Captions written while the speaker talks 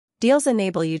Deals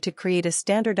enable you to create a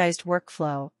standardized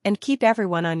workflow and keep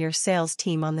everyone on your sales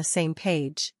team on the same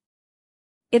page.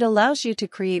 It allows you to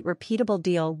create repeatable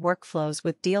deal workflows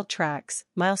with deal tracks,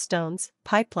 milestones,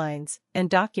 pipelines, and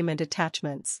document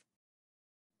attachments.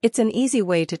 It's an easy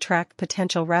way to track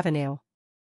potential revenue.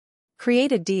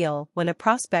 Create a deal when a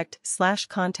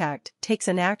prospect/contact takes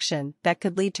an action that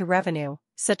could lead to revenue,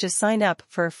 such as sign up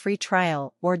for a free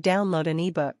trial or download an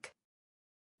ebook.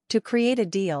 To create a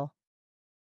deal.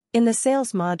 In the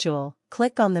Sales module,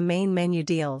 click on the main menu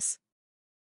Deals.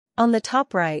 On the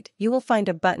top right, you will find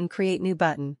a button Create New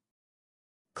button.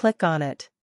 Click on it.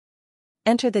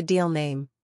 Enter the deal name.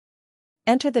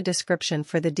 Enter the description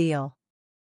for the deal.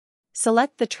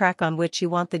 Select the track on which you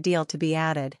want the deal to be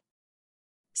added.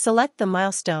 Select the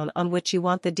milestone on which you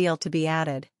want the deal to be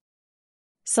added.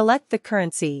 Select the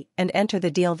currency and enter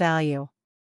the deal value.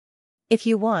 If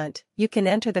you want, you can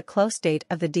enter the close date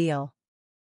of the deal.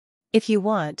 If you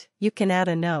want, you can add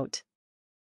a note.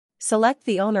 Select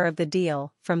the owner of the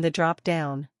deal from the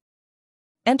drop-down.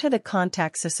 Enter the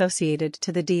contacts associated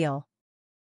to the deal.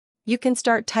 You can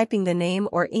start typing the name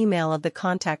or email of the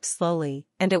contact slowly,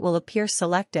 and it will appear.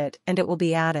 Select it and it will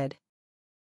be added.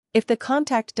 If the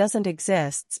contact doesn't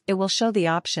exist, it will show the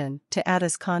option to add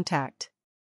as contact.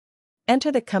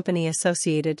 Enter the company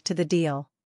associated to the deal.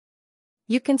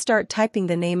 You can start typing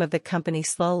the name of the company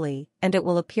slowly, and it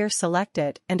will appear. Select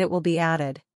it and it will be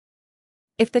added.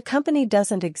 If the company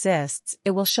doesn't exist,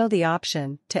 it will show the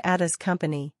option to add as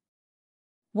company.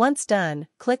 Once done,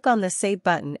 click on the Save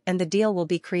button and the deal will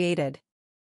be created.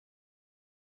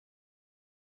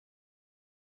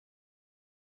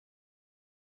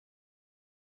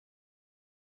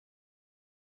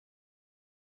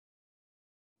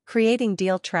 Creating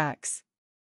deal tracks.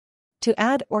 To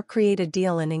add or create a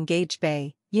deal in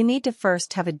EngageBay, you need to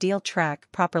first have a deal track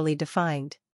properly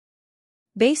defined.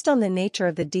 Based on the nature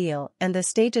of the deal and the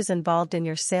stages involved in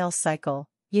your sales cycle,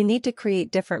 you need to create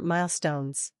different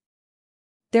milestones.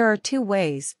 There are two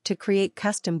ways to create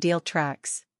custom deal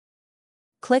tracks.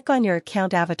 Click on your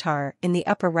account avatar in the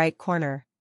upper right corner.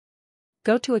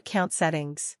 Go to Account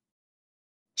Settings.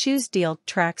 Choose Deal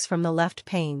Tracks from the left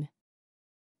pane.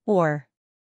 Or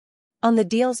on the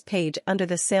Deals page under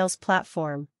the Sales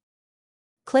platform,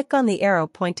 click on the arrow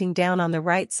pointing down on the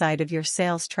right side of your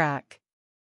sales track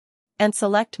and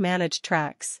select Manage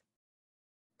Tracks.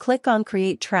 Click on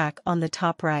Create Track on the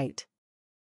top right.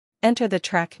 Enter the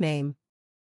track name.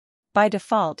 By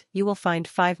default, you will find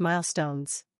 5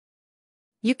 milestones.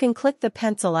 You can click the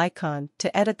pencil icon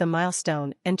to edit the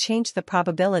milestone and change the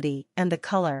probability and the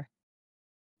color.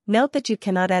 Note that you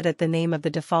cannot edit the name of the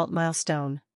default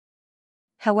milestone.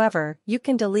 However, you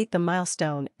can delete the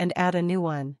milestone and add a new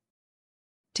one.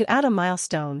 To add a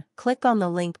milestone, click on the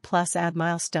link plus Add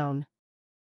Milestone.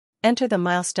 Enter the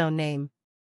milestone name.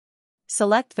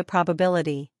 Select the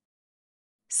probability.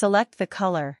 Select the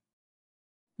color.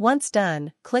 Once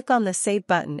done, click on the Save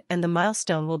button and the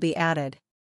milestone will be added.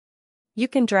 You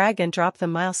can drag and drop the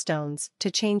milestones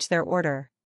to change their order.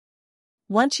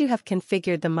 Once you have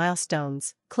configured the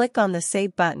milestones, click on the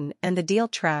Save button and the deal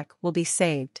track will be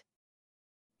saved.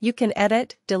 You can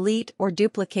edit, delete, or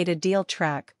duplicate a deal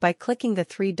track by clicking the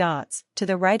 3 dots to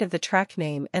the right of the track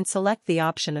name and select the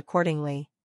option accordingly.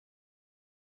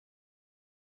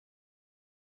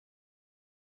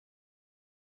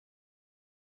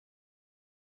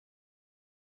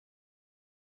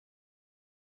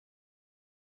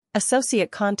 Associate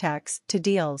contacts to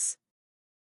deals.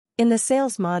 In the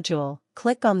Sales module,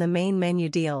 click on the main menu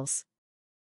Deals.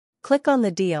 Click on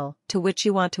the deal to which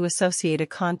you want to associate a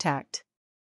contact.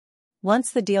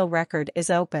 Once the deal record is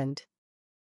opened,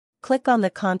 click on the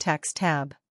Contacts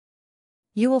tab.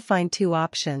 You will find 2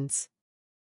 options.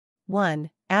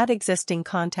 1. Add existing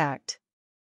contact.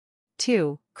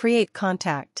 2. Create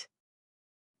contact.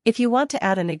 If you want to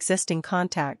add an existing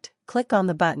contact, click on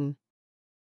the button.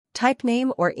 Type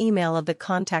name or email of the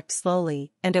contact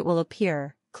slowly and it will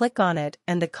appear. Click on it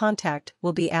and the contact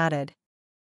will be added.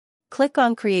 Click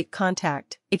on Create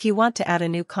Contact if you want to add a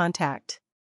new contact.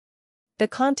 The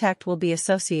contact will be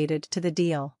associated to the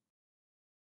deal.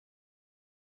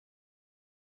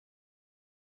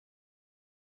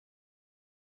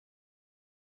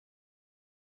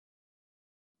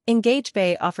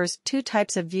 EngageBay offers 2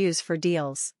 types of views for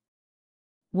deals.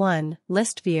 1.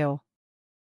 List View.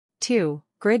 2.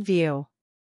 Grid View.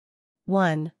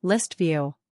 1. List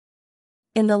View.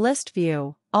 In the List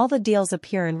View, all the deals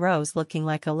appear in rows looking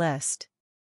like a list.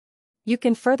 You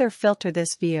can further filter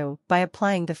this view by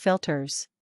applying the filters.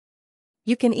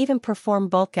 You can even perform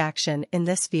bulk action in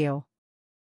this view.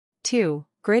 2.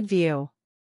 Grid View.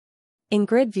 In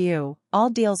Grid View, all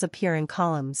deals appear in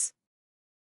columns.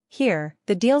 Here,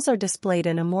 the deals are displayed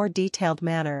in a more detailed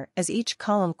manner as each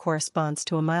column corresponds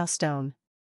to a milestone.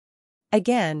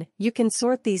 Again, you can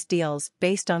sort these deals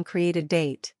based on created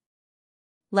date,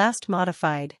 last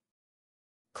modified,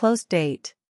 closed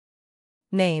date,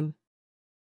 name,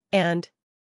 and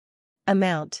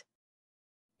amount.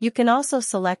 You can also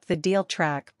select the deal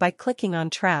track by clicking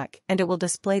on Track and it will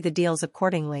display the deals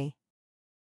accordingly.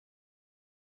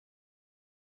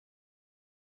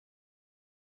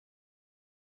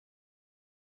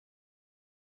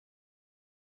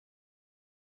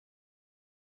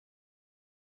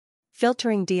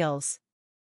 Filtering deals.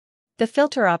 The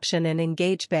filter option in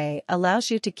EngageBay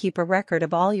allows you to keep a record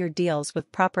of all your deals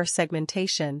with proper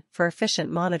segmentation for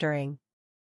efficient monitoring.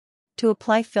 To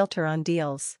apply filter on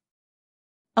deals.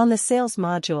 On the Sales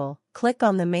module, click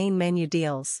on the main menu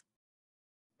Deals.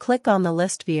 Click on the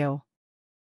List view.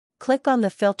 Click on the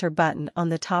Filter button on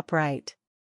the top right.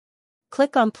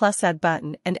 Click on +Add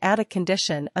button and add a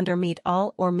condition under Meet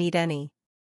All or Meet Any.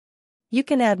 You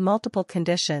can add multiple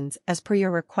conditions as per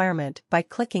your requirement by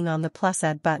clicking on the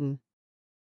 +Add button.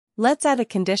 Let's add a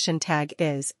condition tag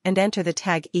is and enter the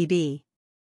tag EB.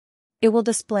 It will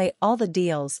display all the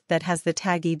deals that has the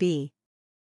tag EB.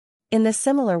 In the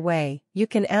similar way, you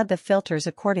can add the filters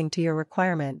according to your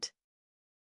requirement.